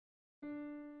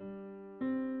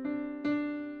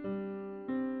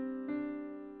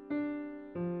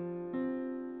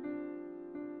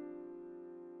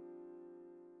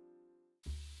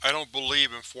I don't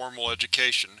believe in formal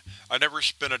education. I never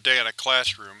spent a day in a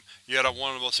classroom, yet I'm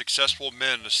one of the most successful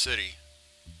men in the city.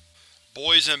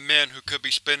 Boys and men who could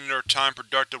be spending their time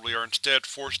productively are instead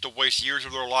forced to waste years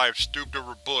of their lives stooped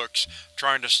over books,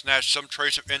 trying to snatch some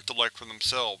trace of intellect from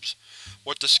themselves.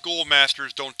 What the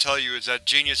schoolmasters don't tell you is that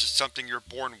genius is something you're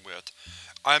born with.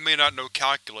 I may not know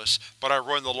calculus, but I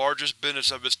run the largest business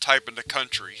of its type in the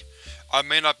country. I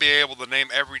may not be able to name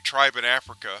every tribe in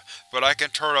Africa, but I can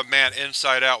turn a man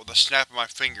inside out with a snap of my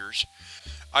fingers.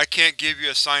 I can't give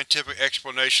you a scientific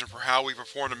explanation for how we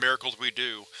perform the miracles we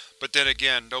do, but then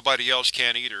again, nobody else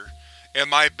can either. In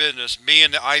my business, me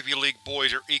and the Ivy League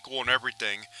boys are equal in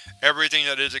everything. Everything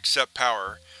that is except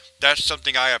power. That's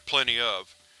something I have plenty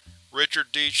of.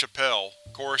 Richard D. Chappell,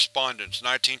 Correspondence,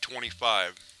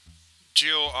 1925.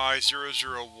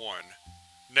 GOI-001.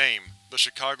 Name: The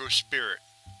Chicago Spirit.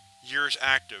 Years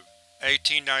active: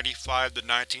 1895 to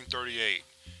 1938.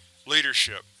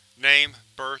 Leadership: Name,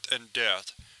 Birth, and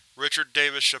Death: Richard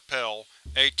Davis Chappell,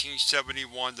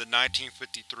 1871 to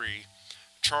 1953.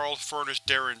 Charles Furnace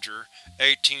Derringer,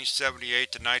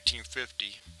 1878 to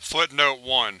 1950. Footnote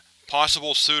 1.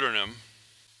 Possible pseudonym: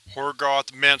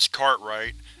 Horgoth Mintz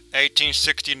Cartwright,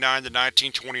 1869 to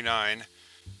 1929.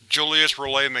 Julius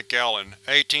Raleigh McGowan,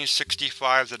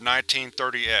 1865 to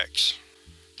 1930X.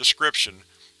 Description: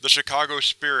 The Chicago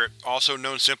Spirit, also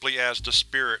known simply as The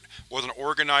Spirit, was an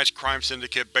organized crime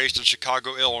syndicate based in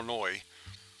Chicago, Illinois.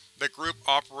 The group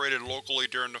operated locally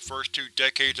during the first 2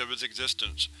 decades of its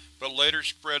existence, but later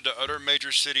spread to other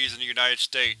major cities in the United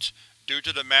States, due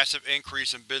to the massive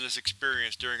increase in business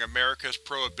experience during America's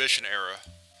Prohibition era.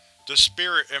 The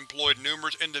Spirit employed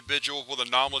numerous individuals with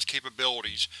anomalous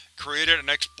capabilities, created and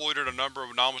exploited a number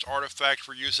of anomalous artifacts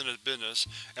for use in its business,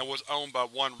 and was owned by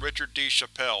one Richard D.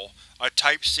 Chappell, a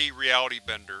Type-C reality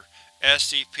bender,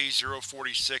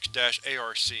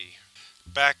 SCP-046-ARC.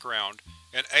 Background: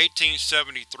 In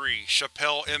 1873,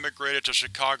 Chappell immigrated to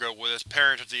Chicago with his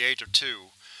parents at the age of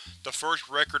 2. The first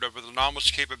record of his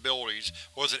anomalous capabilities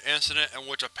was an incident in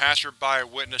which a passerby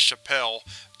witnessed Chappell,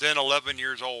 then 11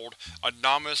 years old,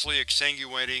 anomalously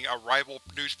exsanguinating a rival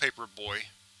newspaper boy.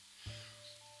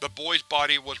 The boy's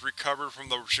body was recovered from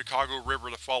the Chicago River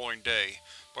the following day,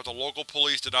 but the local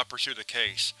police did not pursue the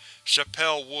case.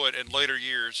 Chappell would, in later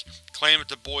years, claim that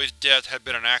the boy's death had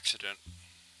been an accident.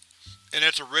 In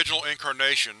its original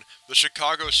incarnation, the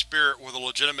Chicago Spirit was a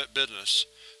legitimate business.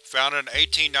 Founded in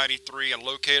 1893 and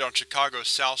located on Chicago's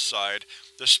South Side,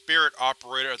 the Spirit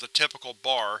operated as a typical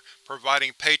bar,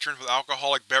 providing patrons with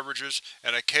alcoholic beverages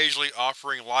and occasionally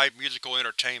offering live musical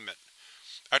entertainment.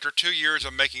 After 2 years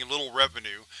of making little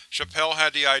revenue, Chappell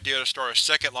had the idea to start a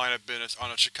second line of business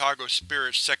on the Chicago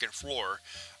Spirit's second floor,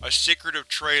 a secretive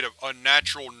trade of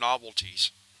unnatural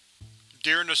novelties.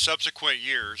 During the subsequent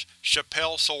years,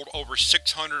 Chappell sold over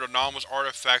 600 anomalous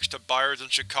artifacts to buyers in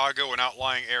Chicago and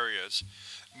outlying areas.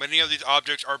 Many of these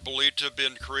objects are believed to have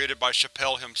been created by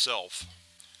Chappell himself.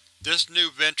 This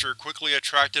new venture quickly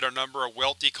attracted a number of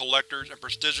wealthy collectors and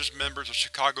prestigious members of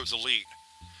Chicago's elite,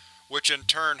 which in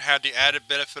turn had the added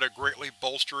benefit of greatly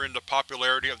bolstering the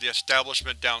popularity of the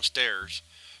establishment downstairs.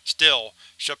 Still,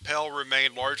 Chappell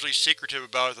remained largely secretive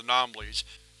about his anomalies,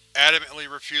 adamantly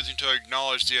refusing to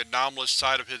acknowledge the anomalous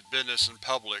side of his business in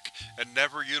public and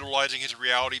never utilizing his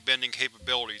reality-bending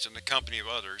capabilities in the company of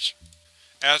others.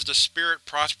 As the Spirit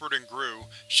prospered and grew,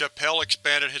 Chappell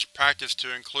expanded his practice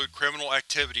to include criminal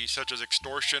activities such as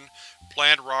extortion,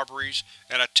 planned robberies,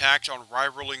 and attacks on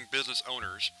rivaling business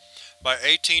owners. By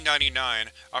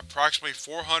 1899, approximately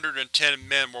 410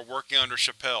 men were working under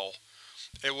Chappell.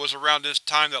 It was around this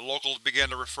time that locals began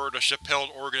to refer to Chappell's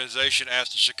organization as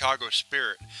the Chicago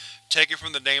Spirit, taken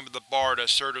from the name of the bar that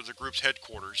served as the group's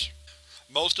headquarters.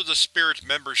 Most of the Spirit's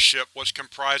membership was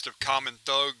comprised of common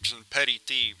thugs and petty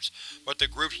thieves, but the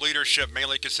group's leadership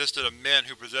mainly consisted of men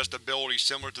who possessed abilities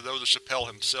similar to those of Chappell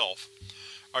himself.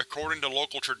 According to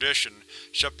local tradition,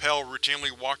 Chappell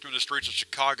routinely walked through the streets of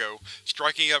Chicago,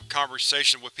 striking up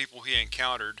conversation with people he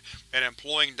encountered, and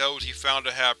employing those he found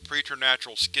to have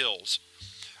preternatural skills.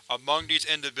 Among these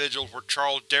individuals were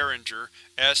Charles Derringer,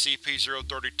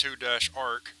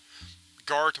 SCP-032-ARC,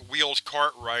 Garth Wheels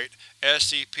Cartwright,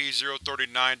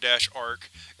 SCP-039-ARC,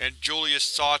 and Julius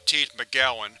Sawteeth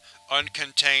McGowan,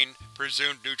 uncontained,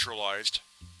 presumed neutralized.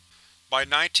 By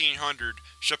 1900,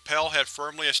 Chappell had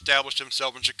firmly established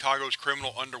himself in Chicago's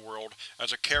criminal underworld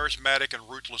as a charismatic and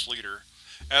ruthless leader.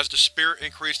 As the Spirit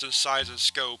increased in size and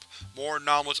scope, more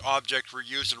anomalous objects were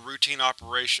used in routine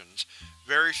operations.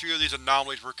 Very few of these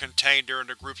anomalies were contained during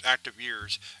the group's active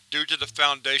years, due to the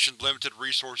Foundation's limited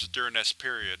resources during this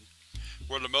period.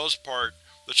 For the most part,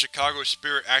 the Chicago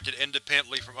Spirit acted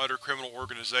independently from other criminal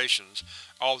organizations,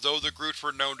 although the groups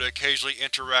were known to occasionally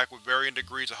interact with varying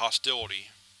degrees of hostility.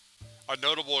 A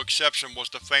notable exception was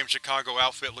the famed Chicago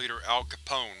outfit leader Al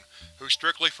Capone, who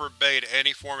strictly forbade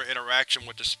any form of interaction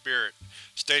with the Spirit,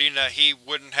 stating that he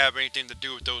wouldn't have anything to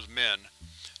do with those men.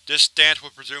 This stance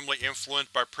was presumably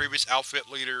influenced by previous outfit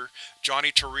leader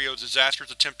Johnny Torrio's disastrous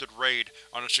attempted raid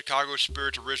on the Chicago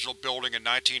Spirit's original building in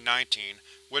 1919,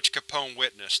 which Capone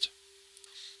witnessed.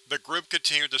 The group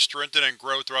continued to strengthen and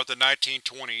grow throughout the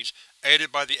 1920s,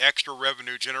 aided by the extra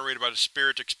revenue generated by the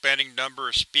Spirit's expanding number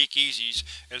of speakeasies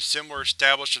and similar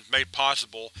establishments made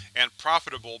possible and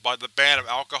profitable by the ban of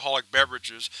alcoholic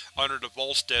beverages under the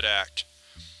Volstead Act.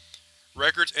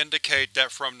 Records indicate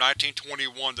that from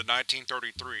 1921 to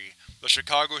 1933, the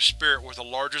Chicago Spirit was the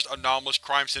largest anomalous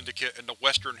crime syndicate in the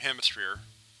Western Hemisphere.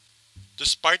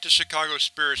 Despite the Chicago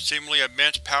Spirit's seemingly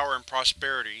immense power and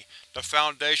prosperity, the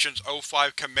Foundation's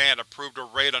O5 Command approved a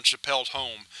raid on Chappell's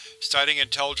home, citing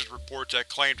intelligence reports that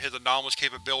claimed his anomalous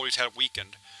capabilities had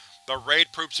weakened. The raid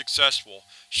proved successful.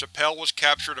 Chappell was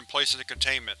captured and placed into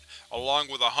containment, along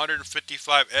with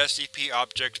 155 SCP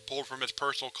objects pulled from his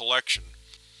personal collection.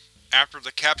 After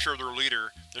the capture of their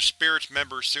leader, the Spirit's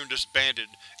members soon disbanded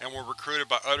and were recruited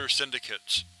by other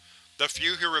syndicates. The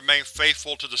few who remained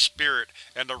faithful to the Spirit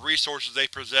and the resources they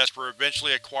possessed were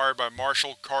eventually acquired by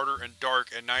Marshall, Carter, and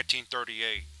Dark in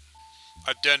 1938.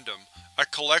 Addendum: a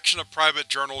collection of private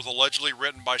journals allegedly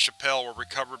written by Chappell were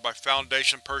recovered by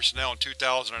Foundation personnel in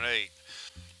 2008.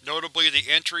 Notably,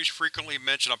 the entries frequently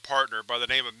mention a partner by the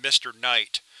name of Mr.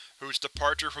 Knight, whose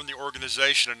departure from the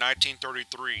organization in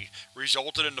 1933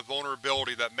 resulted in the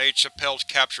vulnerability that made Chappell's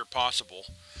capture possible.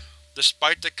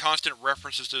 Despite the constant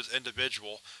references to this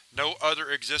individual, no other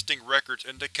existing records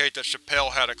indicate that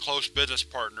Chappell had a close business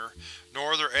partner,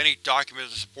 nor are there any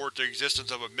documents to support the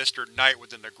existence of a Mr. Knight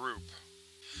within the group.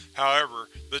 However,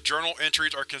 the journal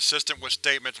entries are consistent with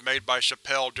statements made by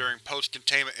Chappell during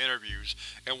post-containment interviews,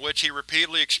 in which he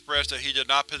repeatedly expressed that he did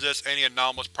not possess any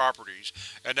anomalous properties,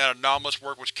 and that anomalous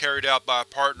work was carried out by a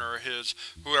partner of his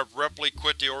who abruptly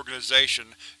quit the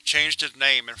organization, changed his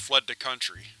name, and fled the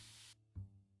country.